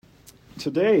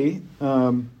today,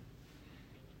 again,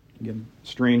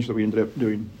 strange that we ended up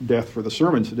doing death for the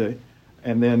sermon today.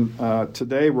 And then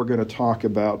today we're going to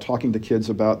talking to kids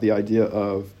about the idea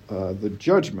of the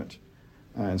judgment.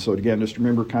 And so again, just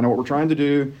remember kind of what we're trying to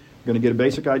do. We're going to get a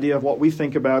basic idea of what we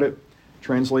think about it,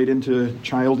 translate into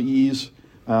childese,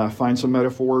 find some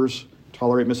metaphors,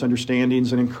 tolerate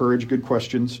misunderstandings, and encourage good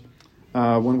questions.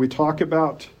 When we talk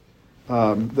about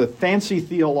the fancy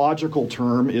theological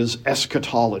term is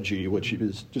eschatology, which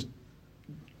is just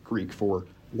Greek for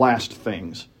last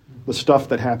things, the stuff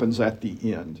that happens at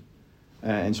the end.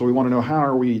 And so we want to know, how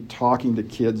are we talking to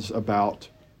kids about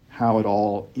how it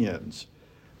all ends?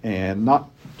 And not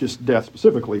just death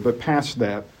specifically, but past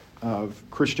that.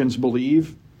 Christians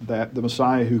believe that the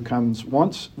Messiah who comes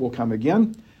once will come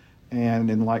again, and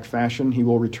in like fashion he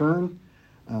will return.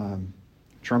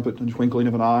 Trumpet and twinkling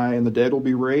of an eye, and the dead will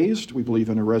be raised. We believe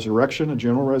in a resurrection, a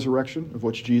general resurrection, of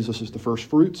which Jesus is the first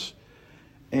fruits.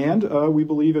 And we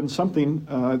believe in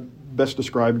something best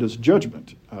described as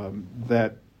judgment.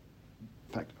 That,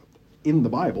 in fact, in the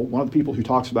Bible, one of the people who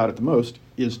talks about it the most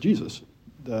is Jesus.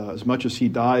 As much as he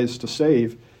dies to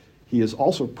save, he is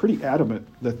also pretty adamant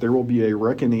that there will be a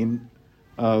reckoning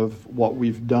of what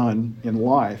we've done in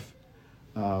life.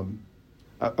 A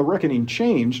reckoning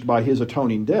changed by his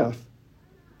atoning death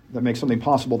that makes something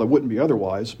possible that wouldn't be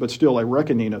otherwise, but still a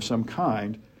reckoning of some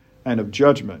kind and of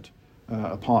judgment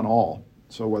upon all.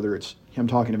 So whether it's him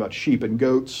talking about sheep and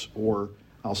goats, or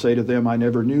I'll say to them, I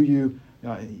never knew you,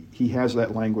 he has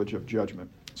that language of judgment.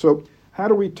 So how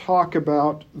do we talk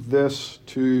about this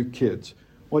to kids?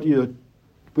 We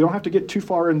don't have to get too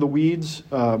far in the weeds.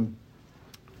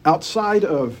 Outside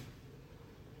of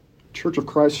Church of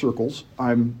Christ circles,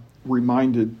 I'm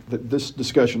reminded that this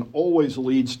discussion always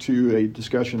leads to a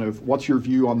discussion of what's your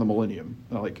view on the millennium,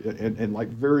 and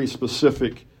very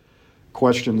specific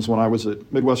questions. When I was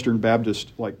at Midwestern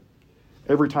Baptist, like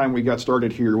every time we got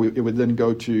started here, it would then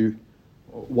go to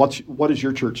what does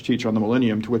your church teach on the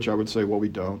millennium? To which I would say, well, we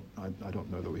don't. I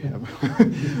don't know that we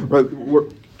have. But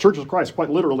Churches of Christ quite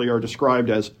literally are described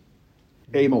as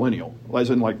amillennial, as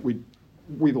in like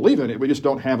we believe in it. We just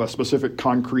don't have a specific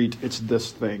concrete. It's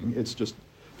this thing. It's just,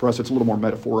 for us, it's a little more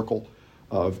metaphorical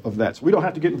of that. So we don't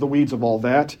have to get into the weeds of all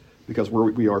that because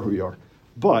we are who we are.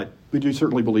 But we do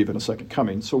certainly believe in a second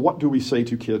coming. So what do we say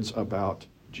to kids about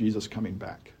Jesus coming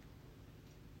back?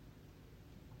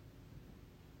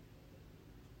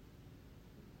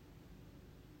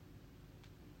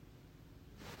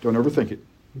 Don't overthink it.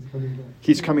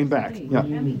 He's coming back. Yeah. It's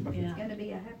going to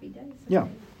be a happy day. Yeah.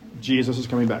 Jesus is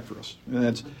coming back for us.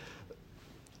 And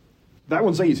that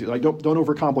one's easy. Like don't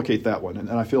overcomplicate that one.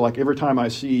 And I feel like every time I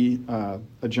see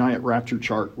a giant rapture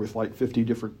chart with like 50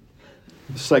 different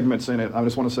segments in it, I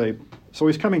just want to say, so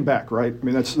he's coming back, right? I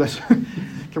mean, that's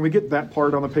can we get that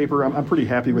part on the paper? I'm pretty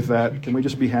happy with that. Can we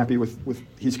just be happy with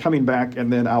he's coming back,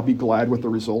 and then I'll be glad with the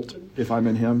result if I'm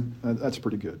in him? That's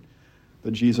pretty good.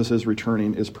 That Jesus is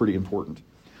returning is pretty important.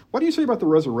 What do you say about the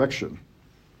resurrection?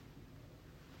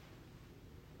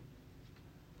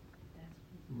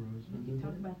 You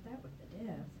talk about that with the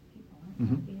death. People aren't going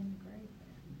to be in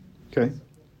the grave.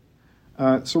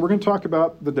 Okay. So we're going to talk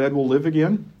about the dead will live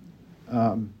again.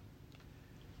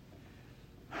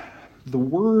 The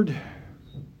word,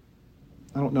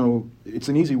 I don't know, it's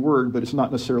an easy word, but it's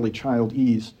not necessarily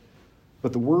childese.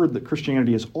 But the word that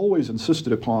Christianity has always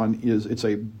insisted upon is it's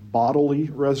a bodily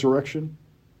resurrection.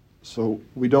 So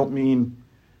we don't mean,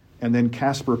 and then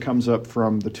Casper comes up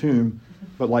from the tomb,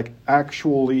 but like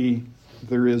actually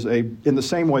there is in the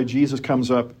same way Jesus comes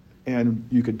up and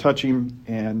you could touch him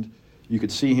and you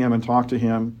could see him and talk to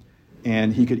him,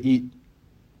 and he could eat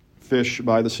fish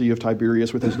by the Sea of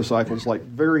Tiberias with his disciples, like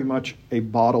very much a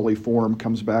bodily form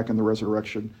comes back in the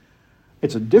resurrection.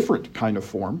 It's a different kind of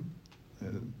form.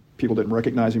 People didn't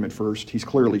recognize him at first. He's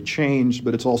clearly changed,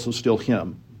 but it's also still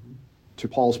him. To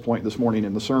Paul's point this morning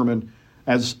in the sermon,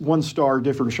 as one star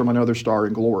differs from another star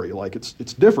in glory. Like it's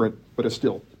different, but it's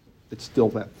still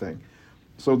that thing.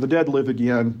 So the dead live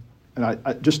again, and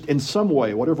I just in some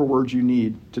way, whatever words you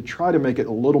need to try to make it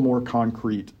a little more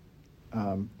concrete,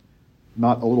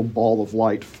 not a little ball of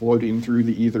light floating through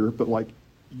the ether, but like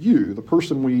you, the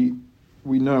person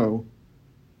we know,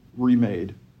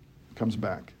 remade, comes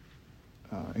back.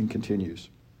 And continues.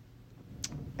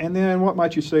 And then what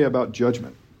might you say about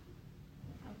judgment?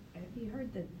 Have you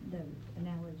heard the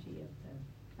analogy of the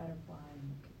butterfly and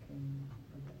the cocoon,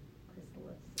 or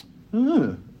the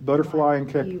chrysalis? Butterfly and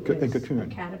He was cocoon. a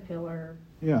caterpillar.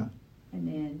 Yeah. And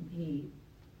then he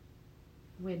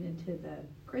went into the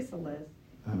chrysalis,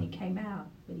 and he came out,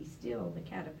 but he's still the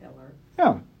caterpillar.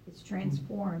 Yeah. It's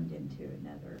transformed into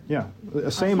another. Yeah. The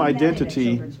I've same seen that in a identity.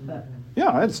 children's book.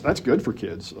 Yeah, that's good for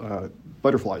kids.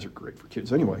 Butterflies are great for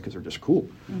kids anyway because they're just cool.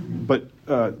 Mm-hmm. But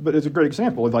it's a great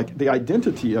example of like the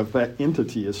identity of that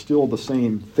entity is still the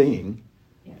same thing,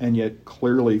 and yet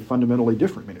clearly fundamentally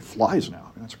different. I mean, it flies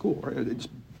now. That's cool, right? It's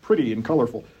pretty and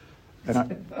colorful.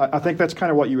 And I think that's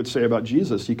kind of what you would say about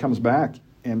Jesus. He comes back,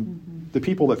 and the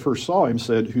people that first saw him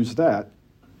said, "Who's that?"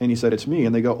 And he said, "It's me."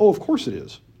 And they go, "Oh, of course it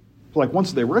is." Like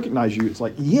once they recognize you, it's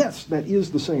like, yes, that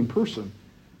is the same person.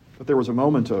 But there was a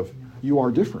moment of, you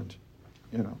are different,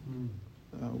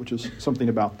 which is something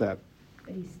about that.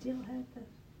 But he still had the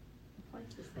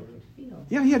places they could feel.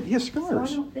 Yeah, he had scars.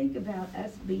 So I don't think about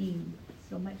us being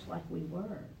so much like we were.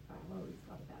 I've always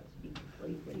thought about us being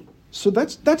completely. So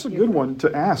that's a good one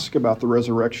to ask about the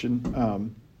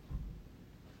resurrection.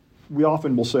 We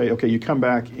often will say, okay, you come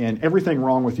back and everything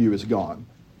wrong with you is gone,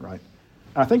 right?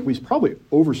 I think we probably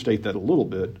overstate that a little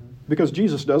bit because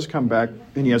Jesus does come back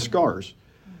and he has scars.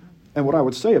 And what I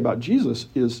would say about Jesus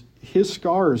is his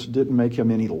scars didn't make him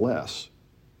any less.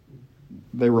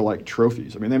 They were like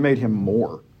trophies. I mean, they made him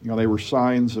more. They were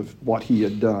signs of what he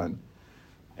had done.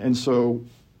 And so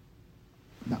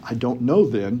I don't know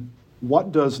then,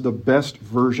 what does the best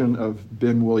version of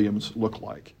Ben Williams look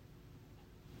like?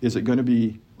 Is it going to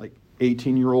be like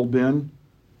 18-year-old Ben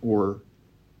or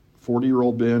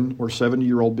 40-year-old Ben or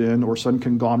 70-year-old Ben or some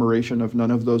conglomeration of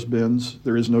none of those Bens?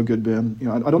 There is no good Ben.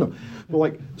 I don't know. But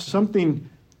like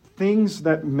things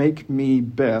that make me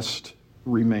best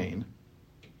remain,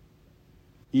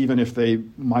 even if they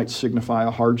might signify a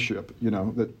hardship,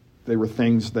 that they were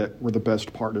things that were the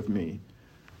best part of me.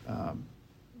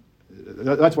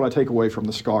 That's what I take away from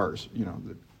the scars,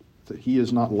 that he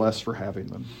is not less for having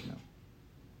them.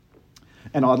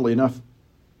 And oddly enough,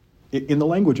 in the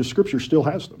language of Scripture still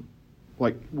has them.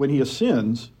 Like when he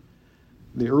ascends,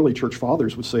 the early church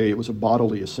fathers would say it was a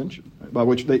bodily ascension, by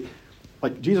which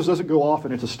Jesus doesn't go off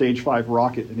and it's a stage 5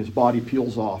 rocket and his body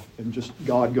peels off and just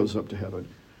God goes up to heaven.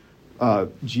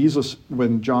 Jesus,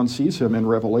 when John sees him in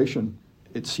Revelation,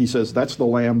 he says that's the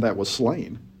lamb that was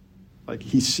slain. Like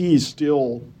he sees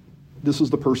still, this is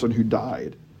the person who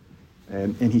died,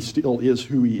 and he still is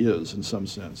who he is in some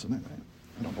sense. And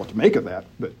I don't know what to make of that,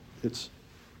 but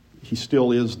he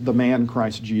still is the man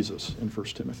Christ Jesus in 1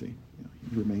 Timothy.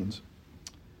 He remains.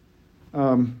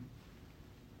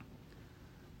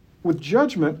 With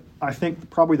judgment, I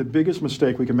think probably the biggest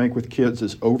mistake we can make with kids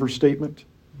is overstatement.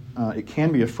 It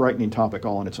can be a frightening topic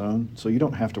all on its own, so you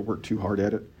don't have to work too hard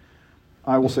at it.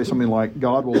 I will say something like,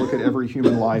 God will look at every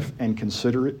human life and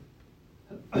consider it.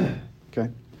 Okay?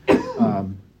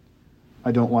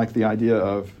 I don't like the idea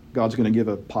of God's going to give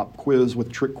a pop quiz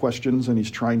with trick questions and he's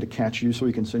trying to catch you so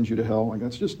he can send you to hell. Like,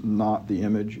 that's just not the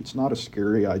image. It's not a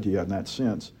scary idea in that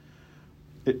sense.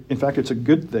 In fact, it's a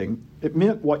good thing. It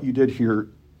meant what you did here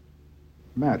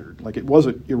mattered. Like, it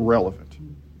wasn't irrelevant.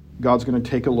 God's going to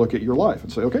take a look at your life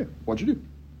and say, okay, what'd you do?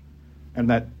 And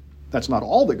that's not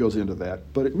all that goes into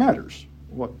that, but it matters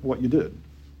what you did.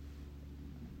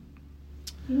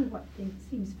 You know what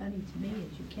seems funny to me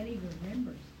is you can't even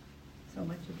remember so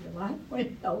much of your life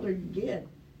when the older you get.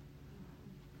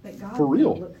 But God For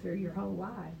real. will look through your whole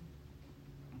life.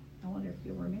 I wonder if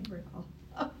you'll remember it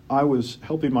all. I was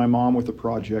helping my mom with a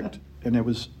project, and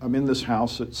I'm in this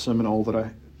house at Seminole that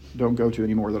I don't go to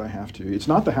anymore that I have to. It's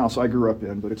not the house I grew up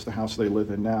in, but it's the house they live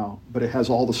in now. But it has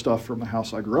all the stuff from the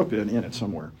house I grew up in it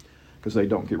somewhere, because they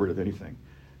don't get rid of anything.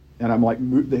 And I'm like,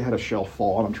 they had a shelf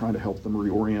fall, and I'm trying to help them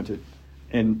reorient it.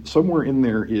 And somewhere in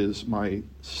there is my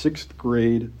 6th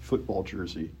grade football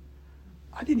jersey.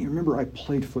 I didn't even remember I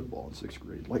played football in 6th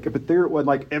grade. But there it was,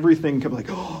 like everything kept like,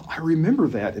 oh, I remember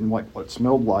that, and what it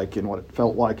smelled like, and what it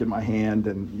felt like in my hand,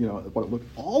 and what it looked,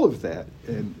 all of that.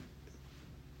 And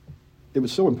it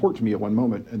was so important to me at one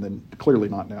moment, and then clearly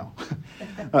not now,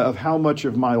 of how much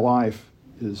of my life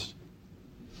is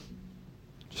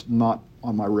just not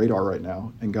on my radar right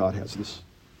now, and God has this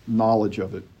knowledge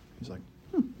of it. He's like,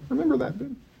 remember that,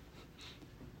 Ben?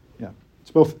 Yeah,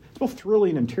 it's both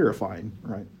thrilling and terrifying,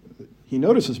 right? He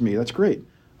notices me. That's great.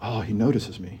 Oh, he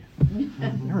notices me.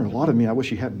 There are a lot of me I wish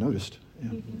he hadn't noticed.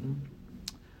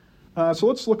 Yeah. So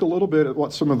let's look a little bit at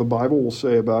what some of the Bible will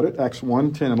say about it. Acts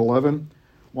 1, 10 and 11.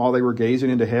 While they were gazing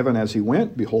into heaven as he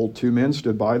went, behold, 2 men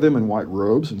stood by them in white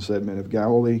robes and said, Men of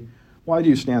Galilee, why do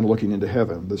you stand looking into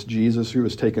heaven? This Jesus who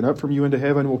was taken up from you into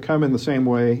heaven will come in the same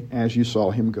way as you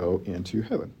saw him go into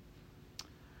heaven.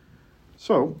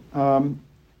 So,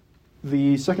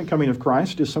 the second coming of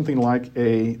Christ is something like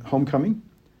a homecoming,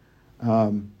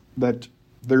 that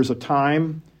there's a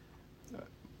time,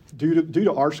 due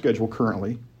to our schedule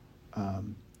currently,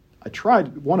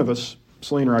 one of us,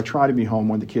 Selena or I, try to be home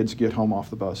when the kids get home off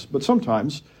the bus, but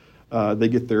sometimes They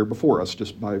get there before us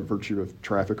just by virtue of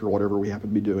traffic or whatever we happen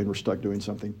to be doing. We're stuck doing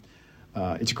something.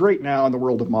 It's great now in the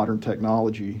world of modern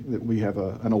technology that we have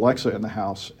an Alexa in the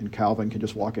house, and Calvin can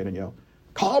just walk in and yell,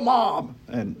 "Call Mom!"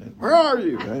 and "Where are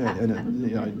you?" And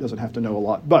he doesn't have to know a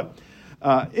lot. But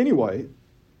anyway,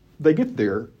 they get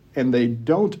there, and they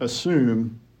don't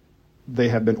assume they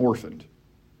have been orphaned,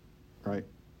 right?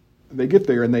 They get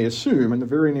there, and they assume in the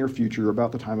very near future,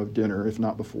 about the time of dinner, if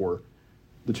not before,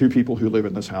 the two people who live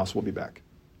in this house will be back.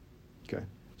 Okay,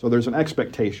 so there's an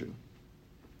expectation.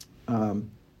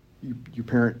 Your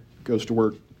parent goes to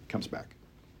work, comes back.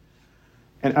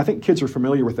 And I think kids are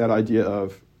familiar with that idea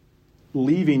of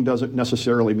leaving doesn't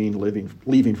necessarily mean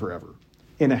leaving forever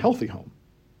in a healthy home,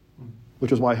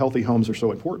 which is why healthy homes are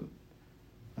so important.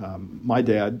 My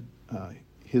dad,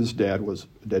 his dad was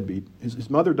a deadbeat.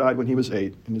 His mother died when he was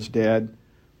 8, and his dad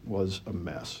was a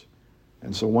mess.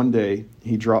 And so one day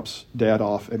he drops Dad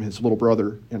off and his little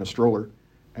brother in a stroller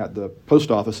at the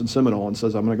post office in Seminole and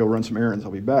says, "I'm going to go run some errands,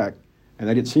 I'll be back." And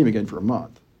they didn't see him again for a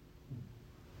month.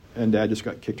 And Dad just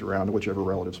got kicked around to whichever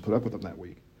relatives put up with him that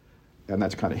week. And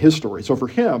that's kind of his story. So for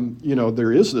him,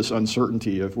 there is this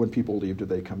uncertainty of when people leave, do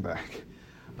they come back?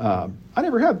 I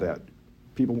never had that.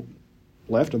 People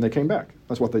left and they came back.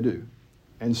 That's what they do.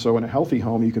 And so in a healthy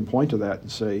home, you can point to that and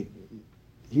say,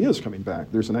 he is coming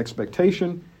back. There's an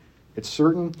expectation. It's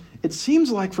certain. It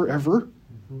seems like forever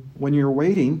when you're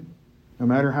waiting. No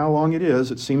matter how long it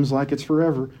is, it seems like it's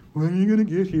forever. When are you going to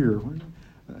get here?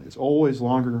 It's always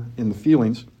longer in the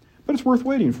feelings, but it's worth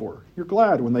waiting for. You're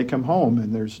glad when they come home,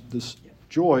 and there's this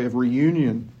joy of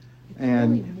reunion.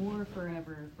 And it's really more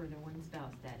forever for the one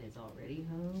spouse that is already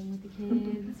home with the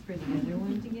kids, for the other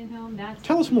one to get home.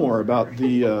 Tell us more about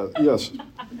the, yes.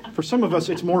 For some of us,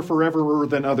 it's more forever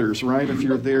than others, right? If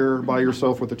you're there by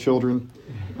yourself with the children.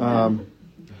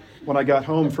 When I got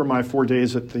home from my 4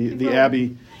 days at the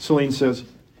Abbey, Celine says,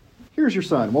 "Here's your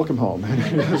son, welcome home."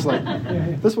 And it was like,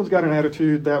 this one's got an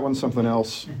attitude, that one's something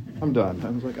else. I'm done.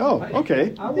 I was like, oh,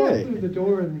 okay. I walk through the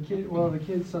door, and the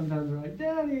kids sometimes are like,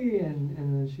 "Daddy," and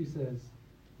then she says,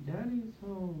 "Daddy's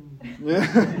home." Yeah.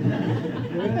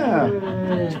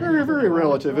 It's very, very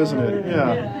relative, isn't it?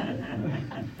 Yeah.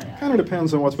 Kind of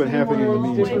depends on what's been happening in the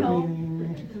meantime.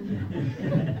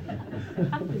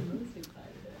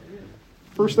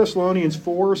 1 Thessalonians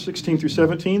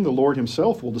 4:16-17, the Lord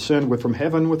himself will descend from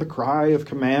heaven with a cry of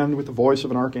command, with the voice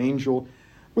of an archangel,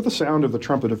 with the sound of the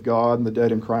trumpet of God, and the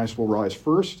dead in Christ will rise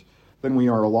first. Then we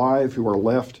are alive, who are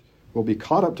left, will be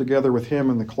caught up together with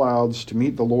him in the clouds to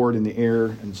meet the Lord in the air,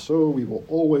 and so we will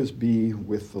always be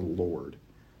with the Lord.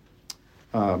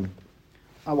 I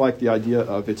like the idea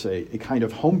of it's a kind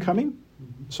of homecoming,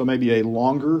 so maybe a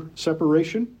longer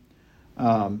separation.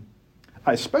 I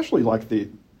especially like the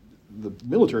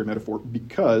military metaphor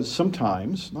because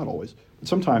sometimes, not always, but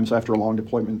sometimes after a long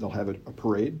deployment they'll have a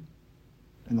parade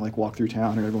and they walk through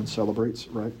town and everyone celebrates,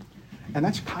 right? And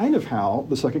that's kind of how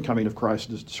the second coming of Christ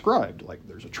is described. Like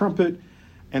there's a trumpet,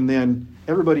 and then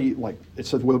everybody, it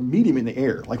says, we'll meet him in the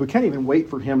air. Like we can't even wait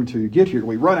for him to get here.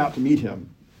 We run out to meet him.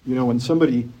 When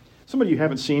somebody you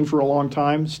haven't seen for a long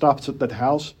time stops at the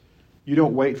house, you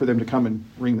don't wait for them to come and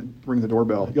ring the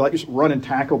doorbell. You just run and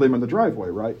tackle them in the driveway,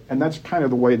 right? And that's kind of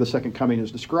the way the second coming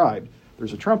is described.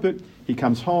 There's a trumpet, he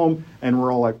comes home, and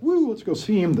we're all like, woo, let's go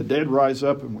see him. The dead rise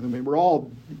up, and we're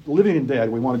all living and dead.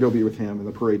 We want to go be with him, and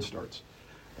the parade starts.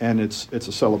 And it's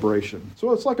a celebration.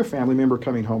 So it's like a family member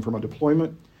coming home from a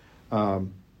deployment.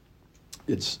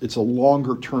 It's a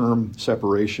longer-term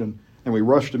separation, and we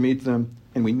rush to meet them,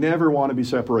 and we never want to be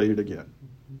separated again,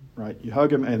 right? You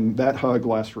hug them, and that hug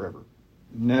lasts forever.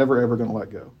 Never, ever going to let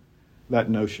go. That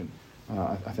notion,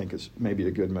 I think, is maybe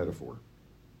a good metaphor.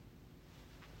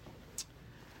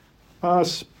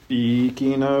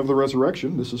 Speaking of the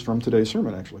resurrection, this is from today's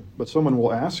sermon, actually. But someone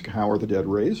will ask, how are the dead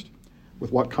raised?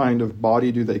 With what kind of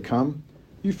body do they come?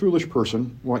 You foolish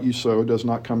person, what you sow does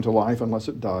not come to life unless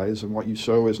it dies, and what you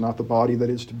sow is not the body that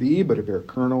is to be, but a bare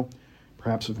kernel,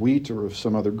 perhaps of wheat or of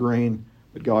some other grain.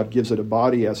 But God gives it a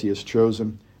body as he has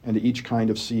chosen, and to each kind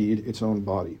of seed its own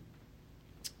body.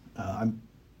 I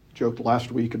joked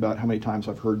last week about how many times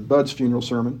I've heard Bud's funeral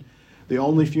sermon. The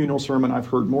only funeral sermon I've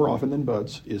heard more often than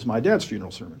Bud's is my dad's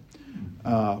funeral sermon,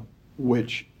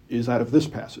 which is out of this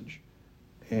passage.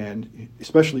 And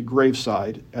especially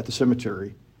graveside at the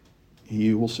cemetery,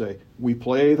 he will say, we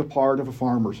play the part of a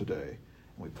farmer today.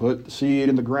 We put the seed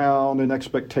in the ground in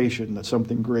expectation that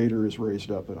something greater is raised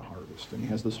up in a harvest. And he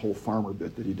has this whole farmer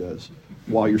bit that he does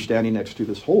while you're standing next to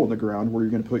this hole in the ground where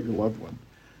you're going to put your loved one.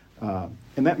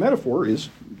 And that metaphor is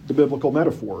the biblical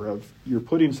metaphor of you're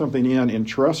putting something in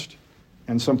trust,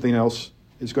 and something else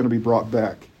is going to be brought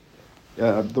back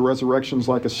The resurrection's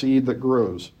like a seed that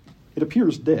grows. It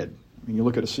appears dead. I mean, you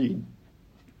look at a seed,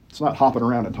 it's not hopping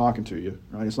around and talking to you,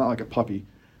 right? It's not like a puppy.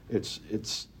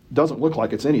 It's doesn't look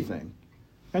like it's anything.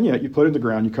 And yet you put it in the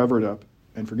ground, you cover it up,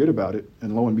 and forget about it,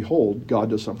 and lo and behold, God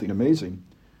does something amazing.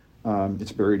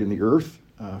 It's buried in the earth.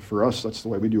 For us, that's the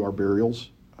way we do our burials.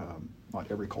 Not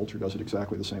every culture does it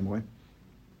exactly the same way.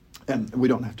 And we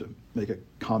don't have to make a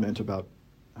comment about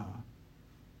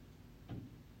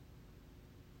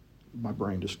my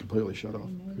brain just completely shut off.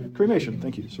 Cremation,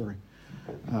 thank you, sorry.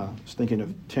 I was thinking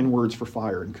of 10 words for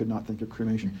fire and could not think of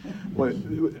cremation. Well,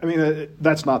 I mean,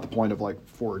 that's not the point of like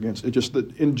for or against. It's just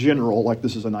that in general, like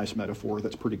this is a nice metaphor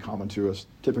that's pretty common to us,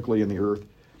 typically in the earth.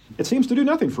 It seems to do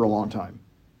nothing for a long time.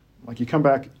 Like you come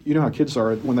back, you know how kids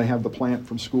are when they have the plant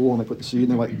from school and they put the seed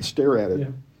and they like stare at it.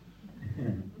 Yeah.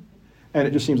 And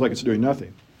it just seems like it's doing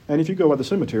nothing. And if you go by the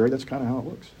cemetery, that's kind of how it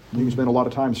looks. You can spend a lot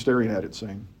of time staring at it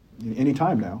saying, any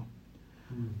time now.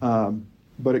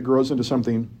 But it grows into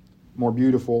something more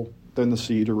beautiful than the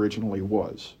seed originally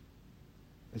was.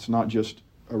 It's not just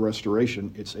a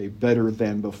restoration, it's a better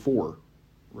than before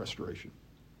restoration.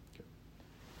 Okay.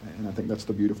 And I think that's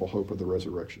the beautiful hope of the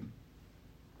resurrection.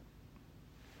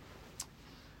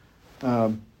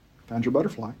 Found your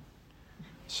butterfly.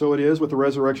 So it is with the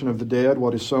resurrection of the dead.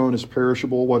 What is sown is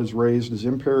perishable, what is raised is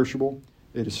imperishable.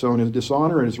 It is sown in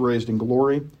dishonor, it is raised in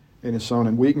glory. It is sown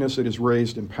in weakness, it is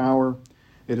raised in power.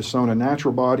 It is sown a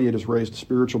natural body, it is raised a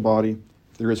spiritual body.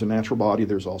 If there is a natural body,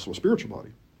 there's also a spiritual body.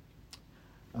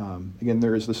 Again,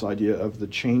 there is this idea of the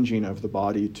changing of the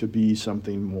body to be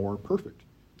something more perfect.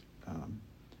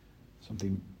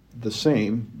 Something the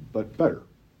same, but better.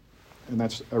 And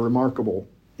that's a remarkable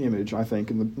image, I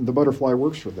think, and the butterfly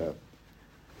works for that.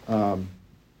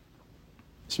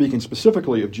 Speaking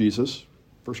specifically of Jesus,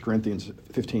 1 Corinthians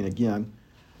 15 again,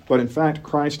 but in fact,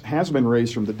 Christ has been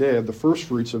raised from the dead, the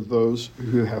firstfruits of those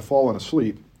who have fallen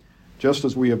asleep. Just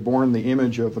as we have borne the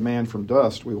image of the man from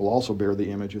dust, we will also bear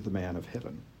the image of the man of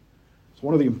heaven. So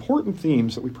one of the important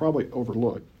themes that we probably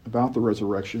overlook about the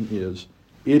resurrection is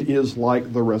it is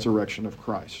like the resurrection of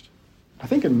Christ. I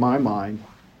think in my mind,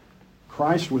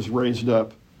 Christ was raised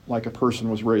up like a person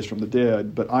was raised from the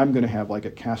dead, but I'm going to have like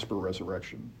a Casper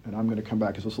resurrection, and I'm going to come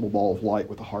back as this little ball of light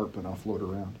with a harp, and I'll float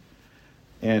around.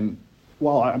 And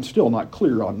while I'm still not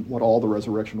clear on what all the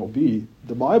resurrection will be,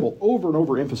 the Bible over and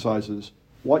over emphasizes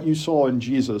what you saw in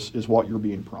Jesus is what you're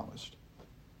being promised.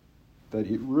 That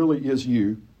it really is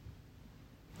you,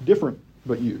 different,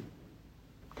 but you,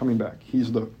 coming back.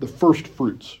 He's the first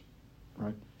fruits,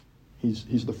 right?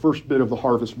 He's the first bit of the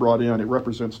harvest brought in. It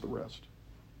represents the rest.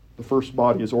 The first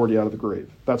body is already out of the grave.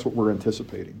 That's what we're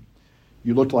anticipating.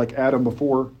 You looked like Adam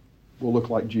before, will look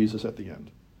like Jesus at the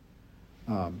end.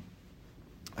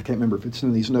 I can't remember if it's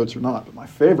in these notes or not, but my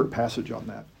favorite passage on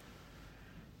that,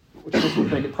 which makes me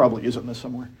think it probably is in this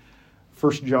somewhere,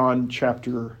 1 John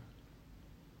chapter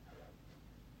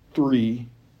 3,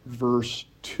 verse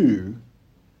 2,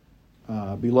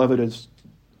 Beloved is,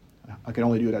 I can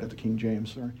only do it out of the King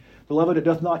James, sorry. Beloved, it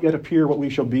doth not yet appear what we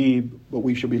shall be, but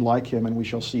we shall be like him, and we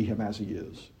shall see him as he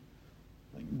is.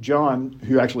 John,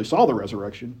 who actually saw the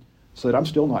resurrection, said, I'm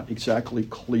still not exactly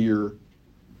clear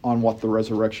on what the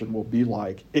resurrection will be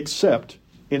like, except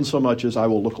in so much as I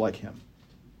will look like him,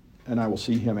 and I will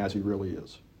see him as he really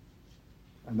is.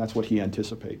 And that's what he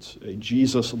anticipates, a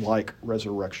Jesus-like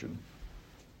resurrection.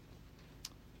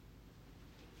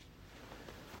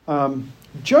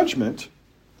 Judgment,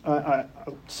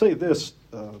 I'll say this,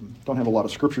 don't have a lot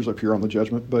of scriptures up here on the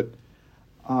judgment, but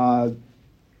I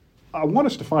want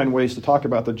us to find ways to talk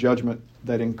about the judgment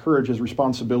that encourages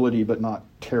responsibility but not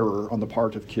terror on the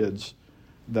part of kids.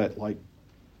 That, like,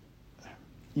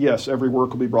 yes, every work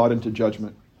will be brought into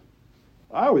judgment.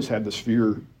 I always had this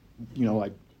fear,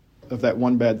 like, of that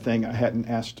one bad thing I hadn't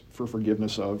asked for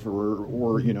forgiveness of,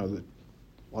 or that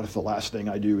what if the last thing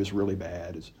I do is really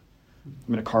bad?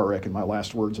 I'm in a car wreck and my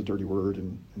last word's a dirty word,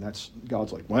 and that's,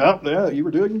 God's like, well, yeah, you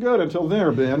were doing good until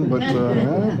there, Ben, but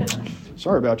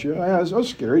sorry about you. It was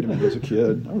scary to me as a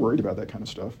kid. I'm worried about that kind of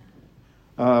stuff.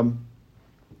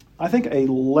 I think a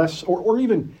less, or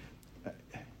even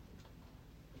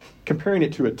comparing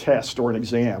it to a test or an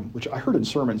exam, which I heard in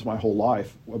sermons my whole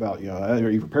life about,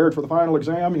 are you prepared for the final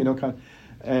exam?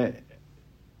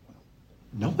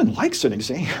 No one likes an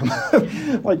exam.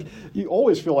 Like, you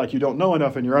always feel like you don't know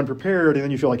enough and you're unprepared, and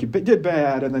then you feel like you did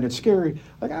bad, and then it's scary.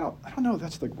 Like, I don't know if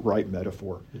that's the right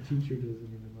metaphor.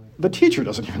 The teacher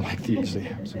doesn't even like the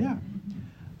exams. Yeah.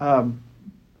 On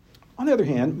the other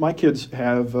hand, my kids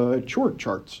have chore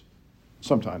charts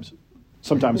sometimes.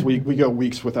 Sometimes we go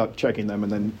weeks without checking them,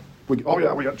 and then we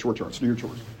got chore charts, do your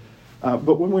chores.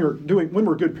 But when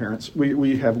we're good parents,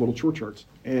 we have little chore charts,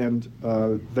 and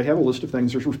they have a list of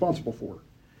things they're responsible for.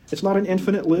 It's not an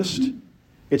infinite list.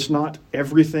 It's not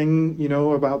everything,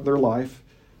 about their life.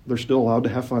 They're still allowed to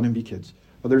have fun and be kids.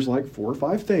 But there's like 4 or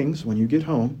 5 things when you get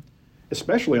home,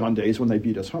 especially on days when they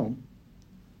beat us home.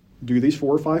 Do these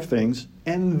 4 or 5 things,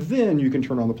 and then you can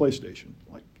turn on the PlayStation.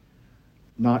 Like,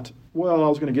 not, well, I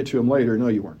was going to get to them later. No,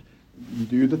 you weren't. You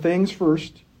do the things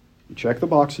first. You check the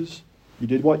boxes. You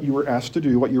did what you were asked to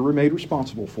do, what you were made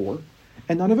responsible for,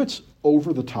 and none of it's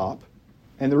over the top.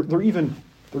 And they're even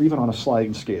on a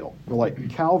sliding scale. They're like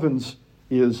Calvin's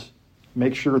is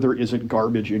make sure there isn't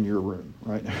garbage in your room,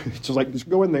 right? It's just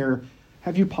go in there.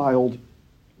 Have you piled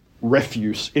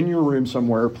refuse in your room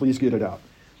somewhere? Please get it out.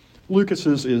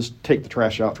 Lucas's is take the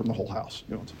trash out from the whole house.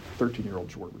 It's 13-year-old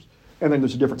chores. And then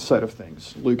there's a different set of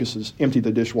things. Lucas's empty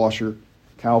the dishwasher.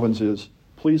 Calvin's is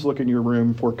please look in your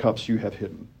room for cups you have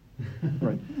hidden,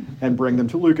 right? And bring them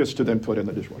to Lucas to then put in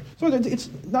the dishwasher. So it's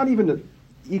not even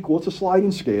equal. It's a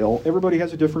sliding scale. Everybody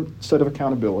has a different set of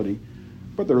accountability.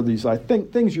 But there are these, I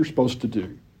think, things you're supposed to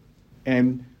do.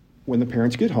 And when the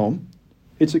parents get home,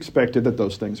 it's expected that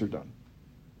those things are done.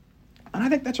 And I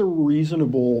think that's a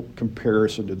reasonable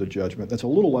comparison to the judgment. That's a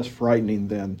little less frightening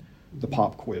than the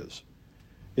pop quiz.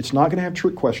 It's not going to have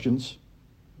trick questions.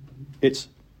 It's,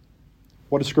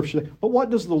 what does Scripture say? But what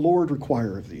does the Lord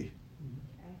require of thee?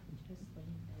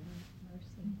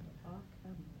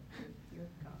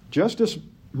 Justice,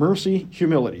 mercy,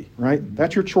 humility, right?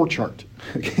 That's your chore chart.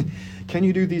 Can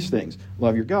you do these things?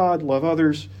 Love your God, love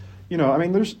others.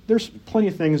 There's plenty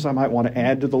of things I might want to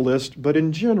add to the list, but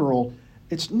in general,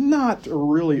 it's not a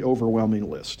really overwhelming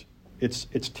list.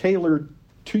 It's tailored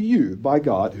to you by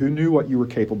God, who knew what you were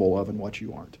capable of and what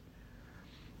you aren't.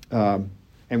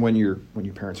 And when your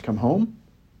parents come home,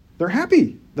 they're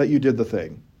happy that you did the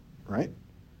thing, right?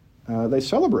 They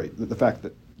celebrate the fact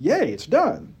that, yay, it's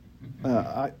done.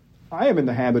 I am in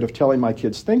the habit of telling my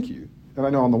kids thank you. And I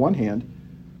know on the one hand,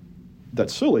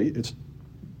 that's silly.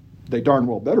 They darn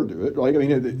well better do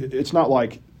it. It's not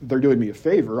like they're doing me a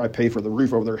favor. I pay for the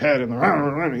roof over their head, and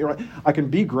I can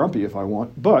be grumpy if I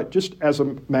want. But just as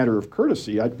a matter of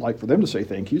courtesy, I'd like for them to say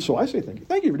thank you. So I say thank you.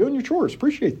 Thank you for doing your chores.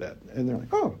 Appreciate that. And they're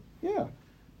like, oh, yeah,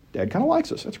 Dad kind of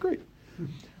likes us. That's great.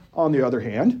 On the other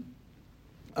hand,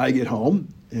 I get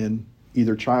home, and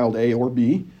either child A or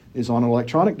B is on an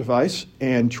electronic device,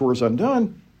 and chores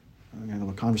undone. I'm going to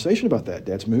have a conversation about that.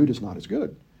 Dad's mood is not as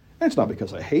good. And it's not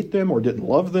because I hate them or didn't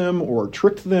love them or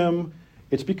tricked them.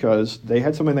 It's because they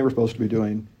had something they were supposed to be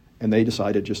doing, and they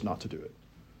decided just not to do it.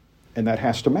 And that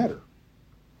has to matter,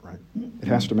 right? It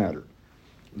has to matter.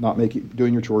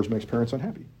 Doing your chores makes parents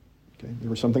unhappy. Okay? There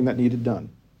was something that needed done,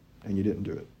 and you didn't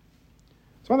do it.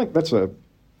 So I think that's a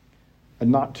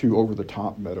not too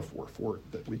over-the-top metaphor for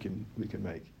it that we can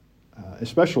make,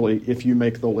 especially if you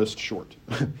make the list short.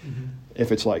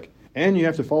 If it's like, and you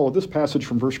have to follow this passage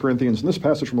from 1 Corinthians and this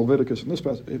passage from Leviticus and this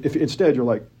passage. If instead you're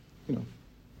like,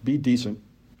 be decent,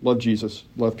 love Jesus,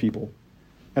 love people,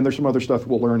 and there's some other stuff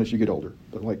we'll learn as you get older.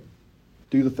 But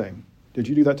do the thing. Did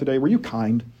you do that today? Were you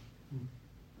kind?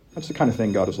 That's the kind of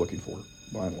thing God is looking for,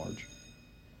 by and large.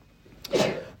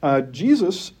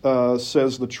 Jesus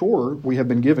says the chore we have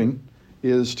been giving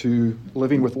is to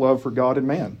living with love for God and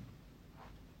man.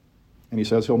 And he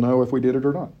says he'll know if we did it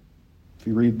or not. If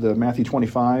you read the Matthew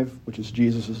 25, which is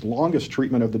Jesus' longest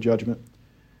treatment of the judgment,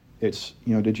 it's,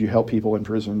 did you help people in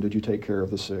prison? Did you take care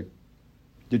of the sick?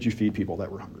 Did you feed people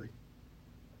that were hungry?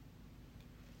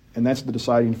 And that's the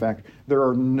deciding factor. There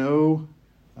are no,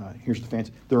 here's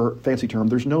the fancy term,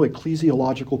 there's no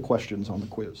ecclesiological questions on the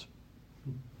quiz.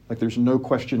 There's no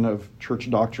question of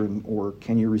church doctrine or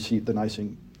can you repeat the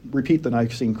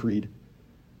Nicene Creed.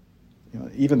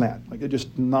 Even that, it's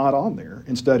just not on there.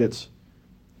 Instead, it's,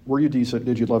 were you decent?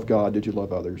 Did you love God? Did you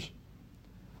love others?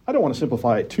 I don't want to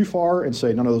simplify it too far and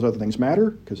say none of those other things matter,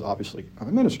 because obviously I'm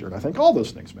a minister and I think all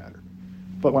those things matter.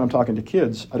 But when I'm talking to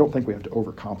kids, I don't think we have to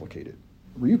overcomplicate it.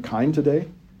 Were you kind today?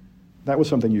 That was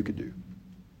something you could do.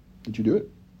 Did you do it?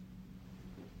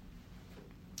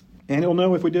 And he'll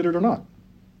know if we did it or not.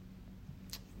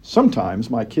 Sometimes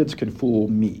my kids can fool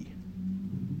me.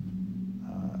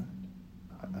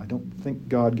 I don't think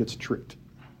God gets tricked.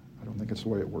 I don't think it's the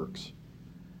way it works.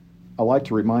 I like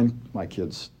to remind my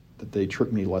kids that they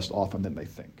trick me less often than they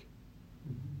think.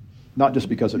 Not just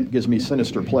because it gives me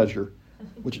sinister pleasure,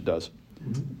 which it does,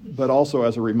 but also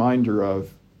as a reminder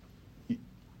of,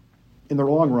 in the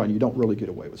long run, you don't really get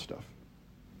away with stuff.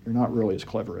 You're not really as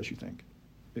clever as you think.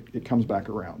 It comes back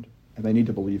around, and they need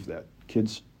to believe that.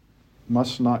 Kids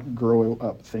must not grow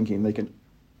up thinking they can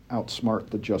outsmart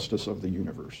the justice of the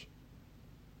universe.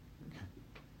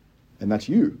 And that's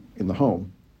you in the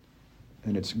home,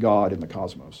 and it's God in the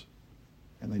cosmos.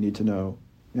 And they need to know,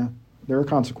 yeah, there are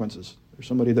consequences. There's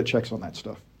somebody that checks on that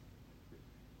stuff.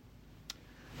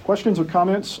 Questions or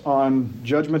comments on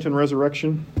judgment and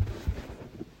resurrection?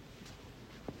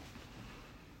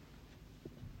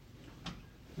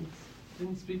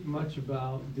 Didn't speak much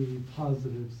about the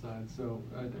positive side. So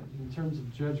in terms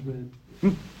of judgment,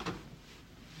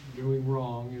 doing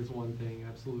wrong is one thing,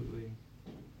 absolutely.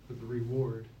 But the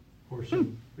reward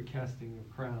portion, the casting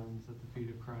of crowns at the feet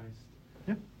of Christ.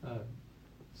 Yeah.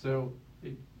 So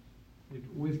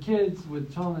with kids,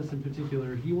 with Thomas in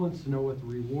particular, he wants to know what the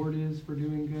reward is for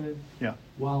doing good, Yeah.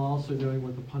 while also knowing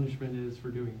what the punishment is for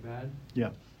doing bad.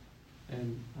 Yeah.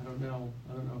 And I don't know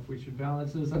if we should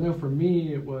balance this. I know for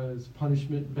me it was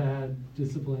punishment bad,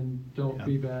 discipline, don't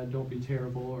be bad, don't be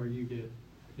terrible, or you get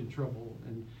in trouble.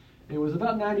 And it was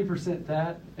about 90%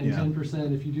 that, and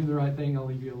 10% if you do the right thing, I'll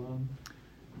leave you alone.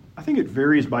 I think it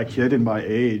varies by kid and by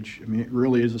age. I mean, it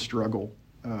really is a struggle.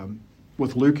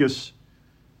 With Lucas,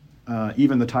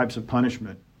 even the types of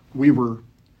punishment, we were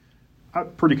a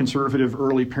pretty conservative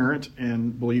early parent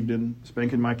and believed in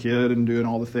spanking my kid and doing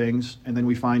all the things. And then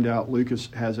we find out Lucas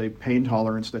has a pain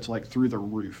tolerance that's like through the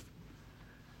roof.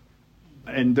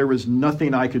 And there was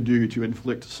nothing I could do to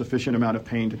inflict sufficient amount of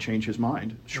pain to change his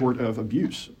mind, short of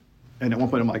abuse. And at one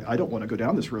point I'm like, I don't want to go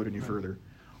down this road any further.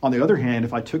 On the other hand,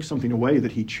 if I took something away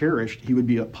that he cherished, he would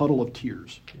be a puddle of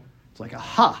tears. It's like,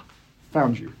 aha,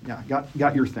 found you. Yeah,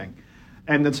 got your thing.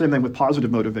 And then same thing with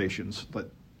positive motivations. But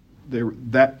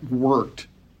that worked,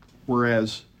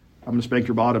 whereas I'm going to spank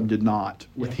your bottom did not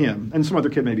with him. And some other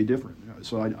kid may be different.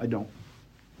 So I don't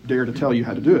dare to tell you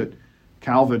how to do it.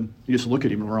 Calvin, you just look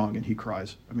at him wrong and he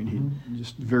cries. I mean, he's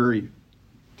just very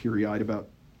teary-eyed about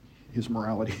his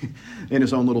morality in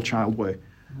his own little child way.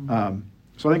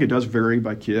 So I think it does vary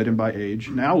by kid and by age.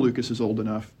 Now Lucas is old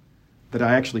enough that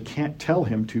I actually can't tell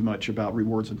him too much about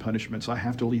rewards and punishments. I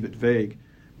have to leave it vague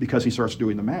because he starts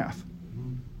doing the math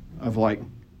of like,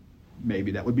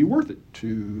 maybe that would be worth it to...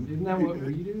 Isn't that what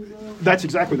we do, though? That's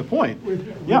exactly the point. With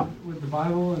the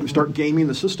Bible. And we start gaming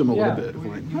the system a little bit.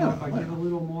 If I get a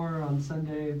little more on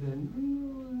Sunday,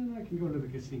 then I can go to the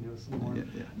casino some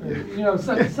more. Or,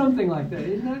 something like that.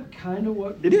 Isn't that kind of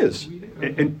what it is? We do?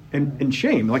 Okay. And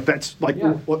shame. Like that's like,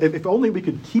 well, if only we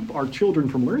could keep our children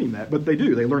from learning that. But they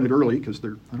do. They learn it early because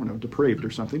they're, I don't know, depraved or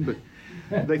something.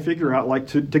 But they figure out like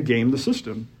to game the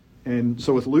system. And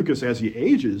so with Lucas, as he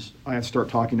ages, I have to start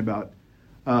talking about,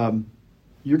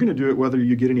 you're going to do it whether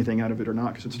you get anything out of it or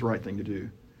not because it's the right thing to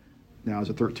do. Now, as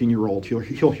a 13-year-old,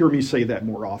 he'll hear me say that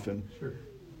more often. Sure.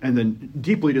 And then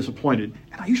deeply disappointed.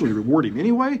 And I usually reward him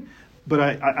anyway, but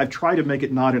I try to make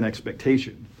it not an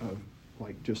expectation of,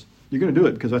 like, just, you're going to do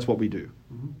it because that's what we do.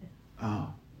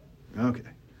 Oh, okay.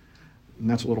 And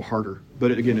that's a little harder. But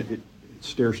again, it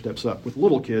stair steps up. With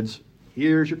little kids,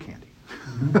 here's your candy.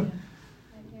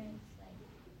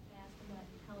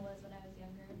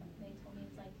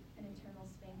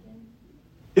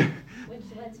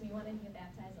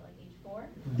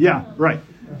 Yeah, right.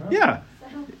 Yeah. So,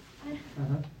 I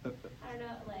don't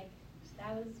know, like,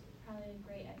 that was probably a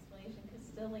great explanation, because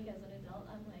still, like, as an adult,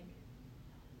 I'm like,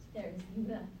 there's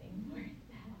nothing worth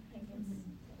that. Like,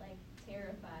 it's, like,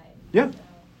 terrified. Yeah. So.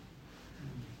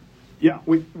 Yeah,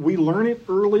 we learn it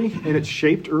early, and it's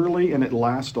shaped early, and it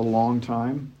lasts a long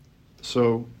time.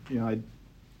 So, I'm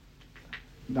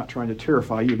not trying to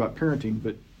terrify you about parenting,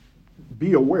 but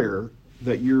be aware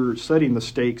that you're setting the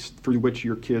stakes through which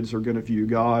your kids are going to view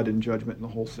God and judgment and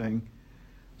the whole thing.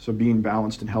 So being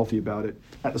balanced and healthy about it.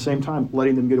 At the same time,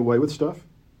 letting them get away with stuff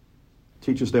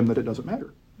teaches them that it doesn't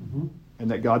matter. And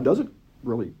that God doesn't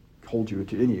really hold you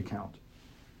to any account.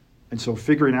 And so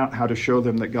figuring out how to show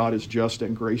them that God is just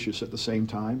and gracious at the same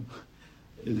time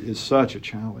is such a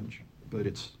challenge. But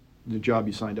it's the job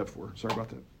you signed up for. Sorry about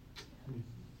that.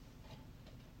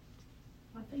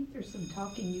 I think there's some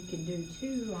talking you can do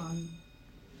too on,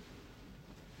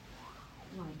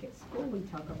 like at school we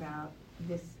talk about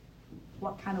this,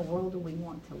 what kind of world do we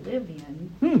want to live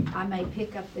in? I may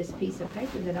pick up this piece of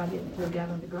paper that I didn't throw down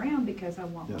on the ground because I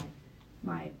want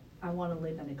I want to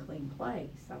live in a clean place.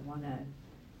 I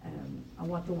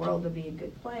want the world to be a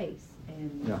good place.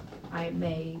 And I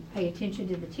may pay attention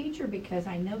to the teacher because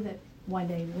I know that one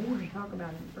day we were talking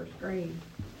about in first grade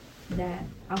that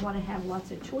I want to have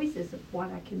lots of choices of what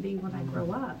I can be when I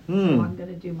grow up. So I'm going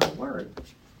to do my work.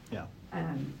 Yeah.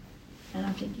 And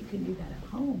I think you can do that at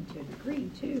home to a degree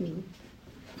too.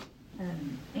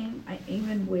 And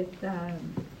even with,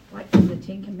 like from the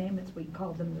Ten Commandments, we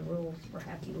call them the rules for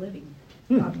happy living.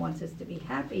 God wants us to be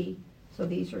happy, So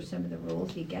these are some of the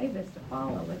rules he gave us to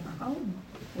follow in our home.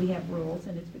 We have rules,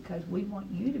 and it's because we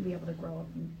want you to be able to grow up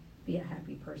and be a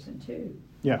happy person too.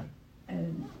 Yeah.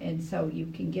 And so you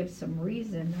can give some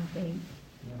reason, I think,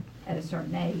 at a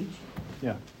certain age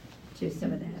Yeah. to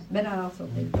some of that. But I also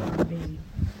think there would be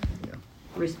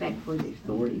respect for the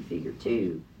authority figure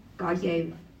too. God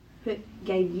gave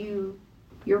you,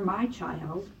 you're my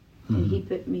child, and he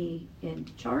put me in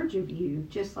charge of you,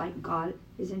 just like God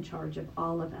is in charge of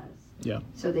all of us. Yeah.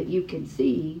 So that you can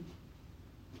see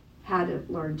how to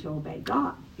learn to obey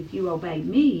God. If you obey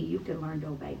me, you can learn to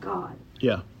obey God.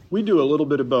 Yeah. We do a little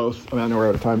bit of both. I mean, I know we're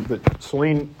out of time, but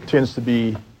Celine tends to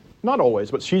be, not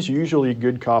always, but she's usually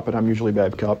good cop and I'm usually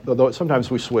bad cop, although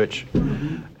sometimes we switch.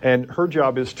 And her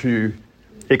job is to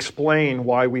explain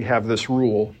why we have this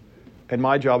rule, and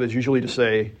my job is usually to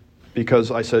say,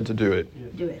 because I said to do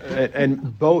it. Do it.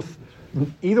 And both,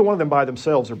 either one of them by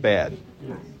themselves are bad.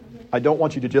 I don't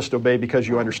want you to just obey because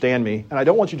you understand me, and I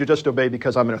don't want you to just obey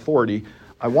because I'm an authority.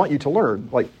 I want you to learn.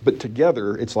 But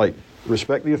together, it's like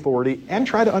respect the authority and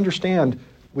try to understand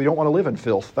we don't want to live in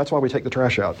filth. That's why we take the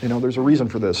trash out. There's a reason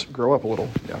for this. Grow up a little.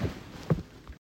 Yeah.